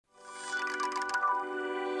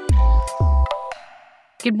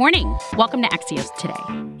Good morning. Welcome to Axios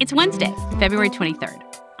Today. It's Wednesday, February 23rd.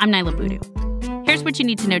 I'm Naila Boodoo. Here's what you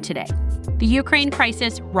need to know today. The Ukraine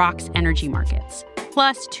crisis rocks energy markets.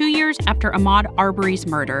 Plus, 2 years after Ahmaud Arbery's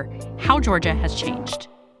murder, how Georgia has changed.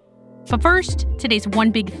 But first, today's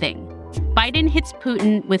one big thing. Biden hits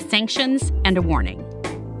Putin with sanctions and a warning.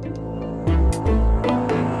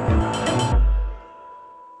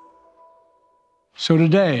 So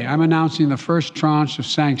today, I'm announcing the first tranche of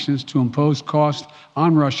sanctions to impose costs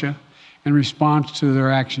on Russia in response to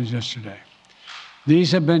their actions yesterday.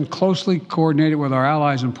 These have been closely coordinated with our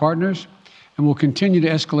allies and partners and will continue to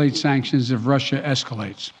escalate sanctions if Russia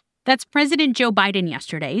escalates. That's President Joe Biden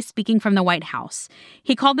yesterday, speaking from the White House.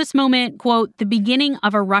 He called this moment, quote, the beginning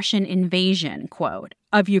of a Russian invasion, quote,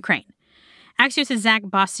 of Ukraine. Axios' Zach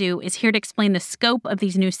Basu is here to explain the scope of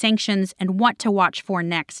these new sanctions and what to watch for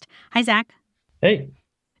next. Hi, Zach. Hey.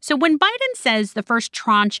 So when Biden says the first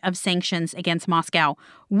tranche of sanctions against Moscow,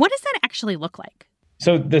 what does that actually look like?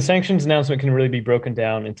 So the sanctions announcement can really be broken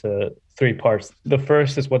down into three parts. The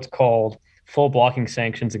first is what's called full blocking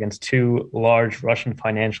sanctions against two large Russian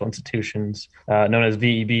financial institutions known as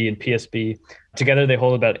VEB and PSB. Together, they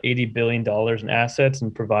hold about $80 billion in assets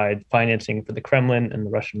and provide financing for the Kremlin and the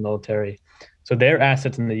Russian military. So their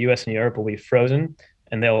assets in the U.S. and Europe will be frozen,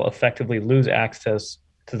 and they'll effectively lose access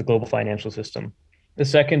to the global financial system. The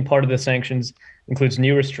second part of the sanctions includes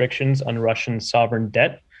new restrictions on Russian sovereign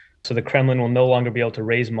debt. So the Kremlin will no longer be able to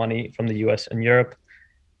raise money from the U.S. and Europe.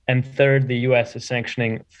 And third, the U.S. is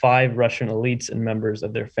sanctioning 5 Russian elites and members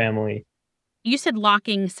of their family. You said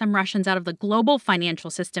locking some Russians out of the global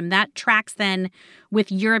financial system. That tracks then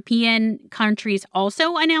with European countries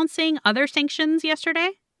also announcing other sanctions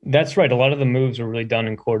yesterday? That's right. A lot of the moves were really done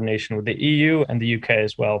in coordination with the EU and the UK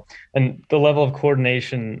as well. And the level of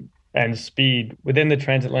coordination and speed within the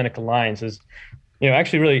transatlantic alliance is,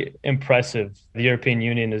 actually really impressive. The European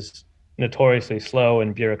Union is notoriously slow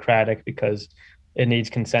and bureaucratic because it needs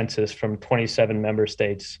consensus from 27 member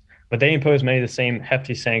states. But they impose many of the same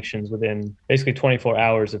hefty sanctions within basically 24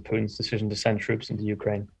 hours of Putin's decision to send troops into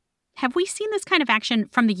Ukraine. Have we seen this kind of action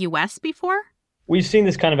from the U.S. before? We've seen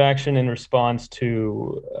this kind of action in response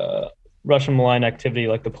to Russian malign activity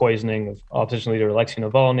like the poisoning of opposition leader Alexei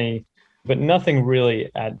Navalny, but nothing really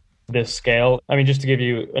at this scale. I mean, just to give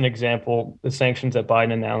you an example, the sanctions that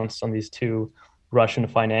Biden announced on these two Russian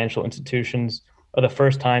financial institutions are the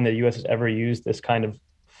first time the U.S. has ever used this kind of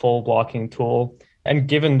full blocking tool. And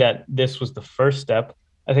given that this was the first step,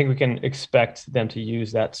 I think we can expect them to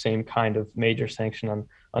use that same kind of major sanction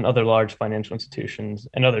on other large financial institutions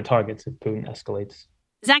and other targets if Putin escalates.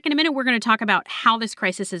 Zach, in a minute, we're going to talk about how this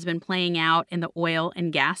crisis has been playing out in the oil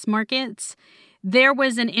and gas markets. There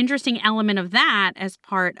was an interesting element of that as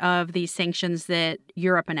part of these sanctions that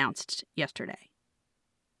Europe announced yesterday.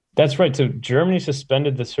 That's right. So Germany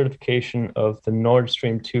suspended the certification of the Nord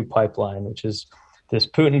Stream 2 pipeline, which is this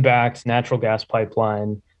Putin-backed natural gas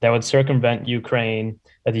pipeline that would circumvent Ukraine,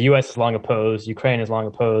 that the U.S. has long opposed, Ukraine has long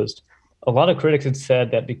opposed. A lot of critics had said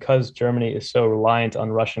that because Germany is so reliant on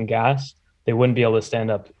Russian gas, they wouldn't be able to stand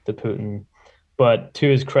up to Putin. But to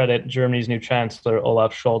his credit, Germany's new chancellor,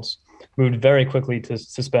 Olaf Scholz, moved very quickly to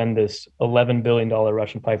suspend this $11 billion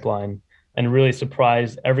Russian pipeline and really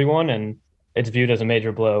surprised everyone, and it's viewed as a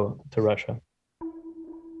major blow to Russia.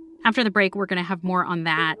 After the break, we're going to have more on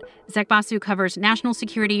that. Zach Basu covers national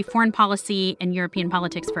security, foreign policy, and European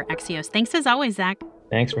politics for Axios. Thanks as always, Zach.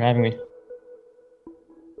 Thanks for having me.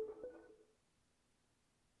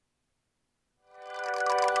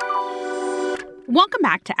 Welcome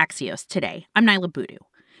back to Axios Today. I'm Naila Boodoo.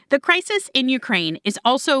 The crisis in Ukraine is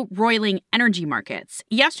also roiling energy markets.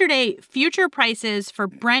 Yesterday, future prices for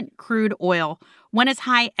Brent crude oil went as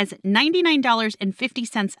high as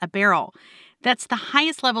 $99.50 a barrel. That's the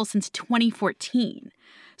highest level since 2014.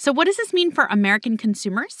 So what does this mean for American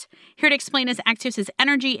consumers? Here to explain is Axios'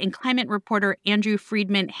 energy and climate reporter Andrew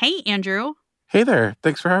Friedman. Hey, Andrew. Hey there.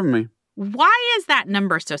 Thanks for having me. Why is that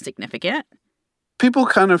number so significant? People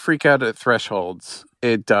kind of freak out at thresholds.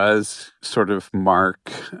 It does sort of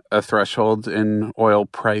mark a threshold in oil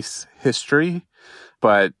price history.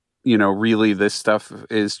 But, really this stuff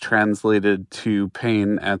is translated to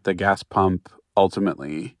pain at the gas pump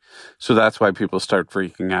ultimately. So that's why people start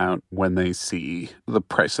freaking out when they see the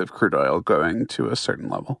price of crude oil going to a certain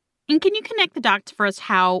level. And can you connect the dots for us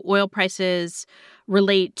how oil prices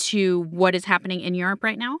relate to what is happening in Europe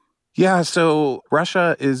right now? Yeah, so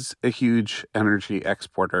Russia is a huge energy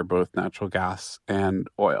exporter, both natural gas and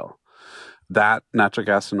oil. That natural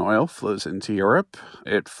gas and oil flows into Europe.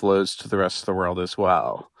 It flows to the rest of the world as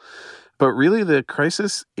well. But really, the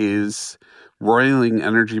crisis is roiling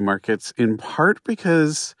energy markets in part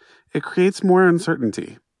because it creates more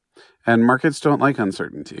uncertainty. And markets don't like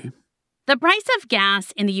uncertainty. The price of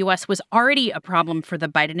gas in the U.S. was already a problem for the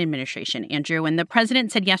Biden administration, Andrew, and the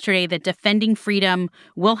president said yesterday that defending freedom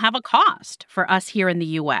will have a cost for us here in the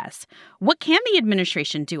U.S. What can the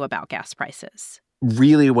administration do about gas prices?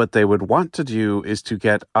 Really, what they would want to do is to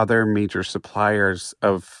get other major suppliers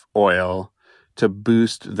of oil to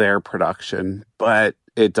boost their production. But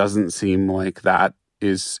it doesn't seem like that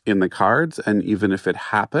is in the cards. And even if it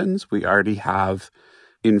happens, we already have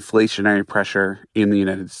inflationary pressure in the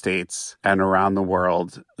United States and around the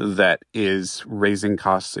world that is raising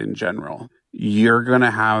costs in general. You're going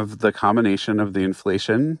to have the combination of the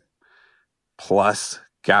inflation plus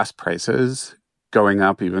gas prices going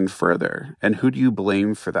up even further. And who do you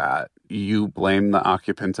blame for that? You blame the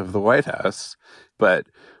occupant of the White House, but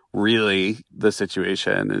really the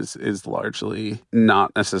situation is largely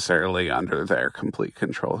not necessarily under their complete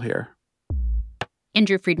control here.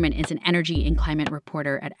 Andrew Friedman is an energy and climate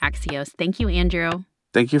reporter at Axios. Thank you, Andrew.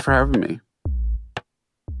 Thank you for having me.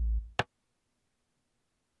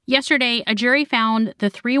 Yesterday, a jury found the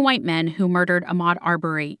 3 white men who murdered Ahmaud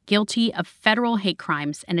Arbery guilty of federal hate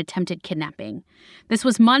crimes and attempted kidnapping. This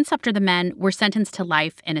was months after the men were sentenced to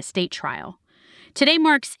life in a state trial. Today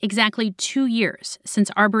marks exactly 2 years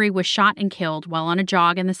since Arbery was shot and killed while on a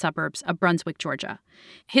jog in the suburbs of Brunswick, Georgia.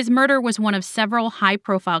 His murder was one of several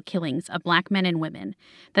high-profile killings of Black men and women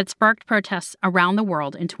that sparked protests around the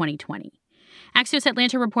world in 2020. Axios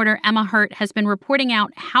Atlanta reporter Emma Hurt has been reporting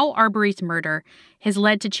out how Arbery's murder has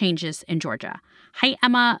led to changes in Georgia. Hi,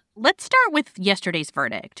 Emma. Let's start with yesterday's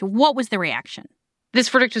verdict. What was the reaction? This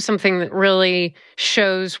verdict was something that really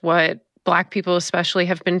shows what Black people especially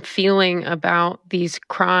have been feeling about these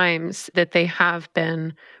crimes, that they have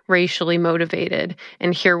been racially motivated.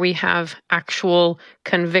 And here we have actual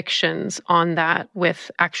convictions on that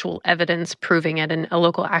with actual evidence proving it. And a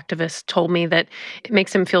local activist told me that it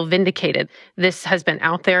makes him feel vindicated. This has been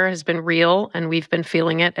out there, has been real, and we've been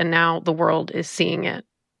feeling it, and now the world is seeing it.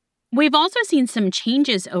 We've also seen some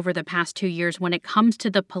changes over the past 2 years when it comes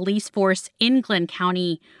to the police force in Glynn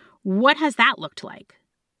County. What has that looked like?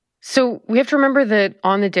 So we have to remember that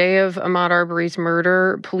on the day of Ahmaud Arbery's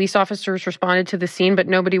murder, police officers responded to the scene, but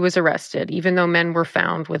nobody was arrested, even though men were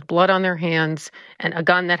found with blood on their hands and a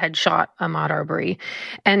gun that had shot Ahmaud Arbery.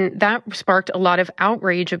 And that sparked a lot of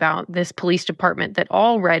outrage about this police department that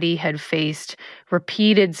already had faced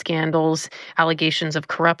repeated scandals, allegations of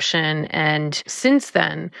corruption. And since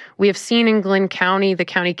then, we have seen in Glynn County, the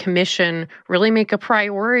county commission really make a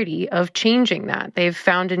priority of changing that. They've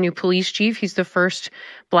found a new police chief. He's the first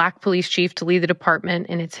Black police chief to lead the department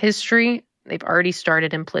in its history. They've already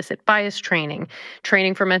started implicit bias training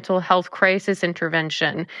for mental health crisis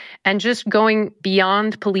intervention, and just going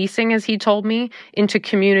beyond policing, as he told me, into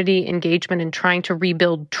community engagement and trying to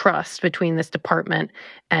rebuild trust between this department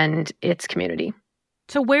and its community.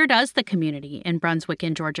 So where does the community in Brunswick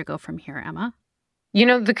and Georgia go from here, Emma? You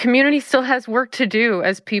know, the community still has work to do.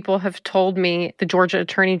 As people have told me, the Georgia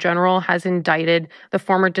Attorney General has indicted the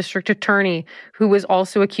former district attorney who was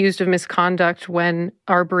also accused of misconduct when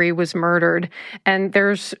Arbery was murdered. And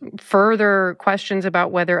there's further questions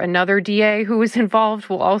about whether another DA who was involved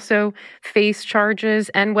will also face charges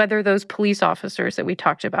and whether those police officers that we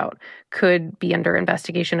talked about could be under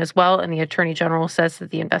investigation as well. And the Attorney General says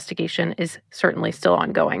that the investigation is certainly still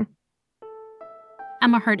ongoing.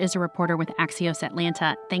 Emma Hurt is a reporter with Axios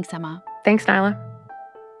Atlanta. Thanks, Emma. Thanks, Nyla.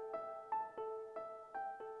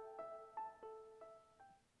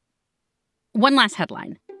 One last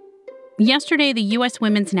headline. Yesterday, the U.S.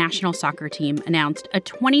 women's national soccer team announced a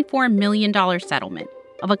 $24 million settlement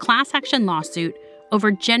of a class action lawsuit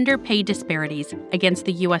over gender pay disparities against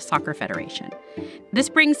the U.S. Soccer Federation. This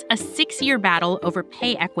brings a 6-year battle over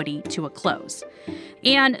pay equity to a close.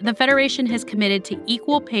 And the Federation has committed to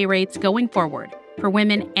equal pay rates going forward for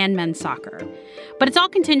women and men's soccer. But it's all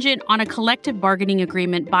contingent on a collective bargaining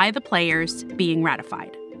agreement by the players being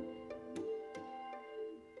ratified.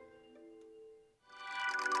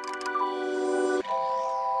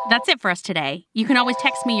 That's it for us today. You can always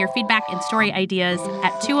text me your feedback and story ideas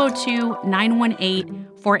at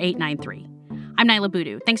 202-918-4893. I'm Nyla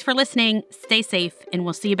Boodoo. Thanks for listening. Stay safe, and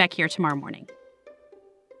we'll see you back here tomorrow morning.